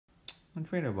And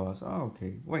trainer boss. Oh,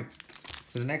 okay. Wait.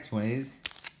 So the next one is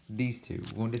these two.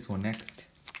 We'll go on this one next.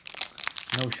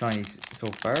 No shinies so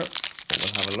far, but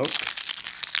we'll have a look.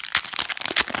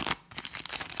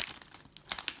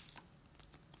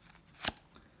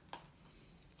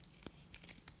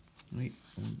 Wait,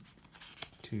 1,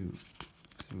 2,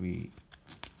 3,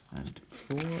 and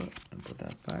 4, and put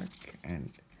that back.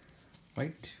 And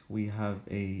right, we have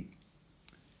a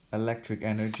electric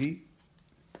energy,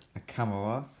 a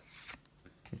Cameroth,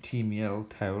 a Team Yell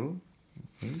Towel.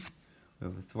 Okay, we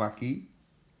have a Thwacky,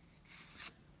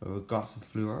 we have a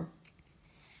Gossifleur,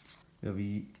 we have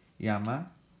a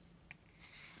Yama,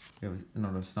 we have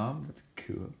another Snom. That's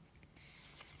cool.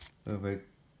 We have a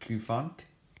Cufant,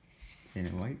 same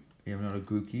in white. We have another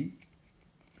Grookey.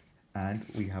 And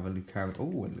we have a Lucario.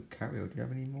 Oh, a Lucario. Do you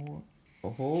have any more?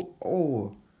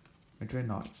 Oh, a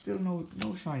Dreadnought. Still no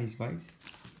shinies, guys.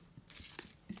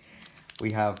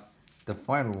 We have the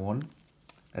final one.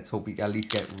 Let's hope we at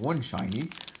least get one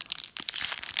shiny.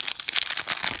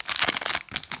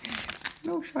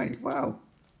 No shiny. Wow.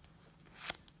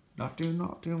 Not doing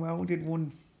well. We did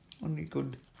one only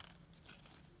good.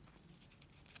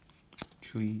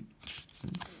 3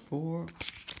 and 4.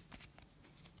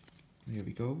 There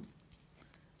we go.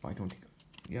 Oh, I don't think.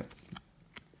 Yep.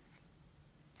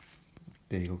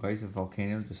 There you go, guys. The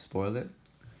volcano just spoiled it.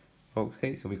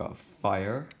 Okay, so we got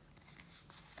fire.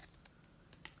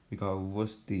 We got a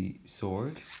rusty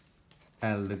sword.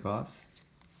 Eldegoss.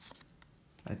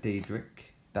 A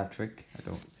Daedric. Datric. I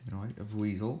don't say it right. A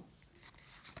Weasel.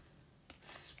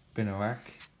 Spinarak.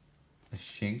 A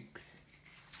Shinx.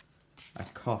 A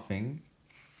Coughing.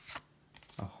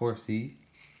 A Horsey.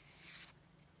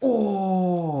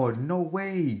 Oh, no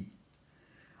way.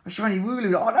 A shiny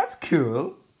Wooloo. Oh, that's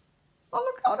cool. Oh,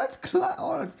 look. Oh, that's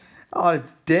class. Oh,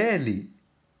 it's deadly.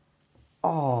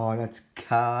 Oh, that's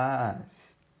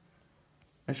class.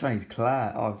 A shiny's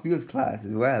class. Oh, it feels class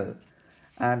as well.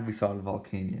 And we saw the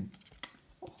Volcanion.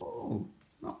 Oh,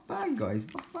 not bad, guys.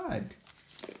 Not bad.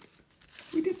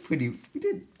 We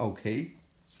did okay.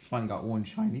 Finally got one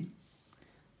shiny.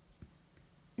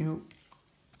 You know.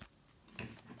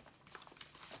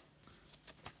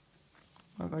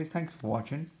 Well, guys, thanks for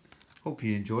watching. Hope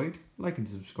you enjoyed. Like and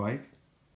subscribe.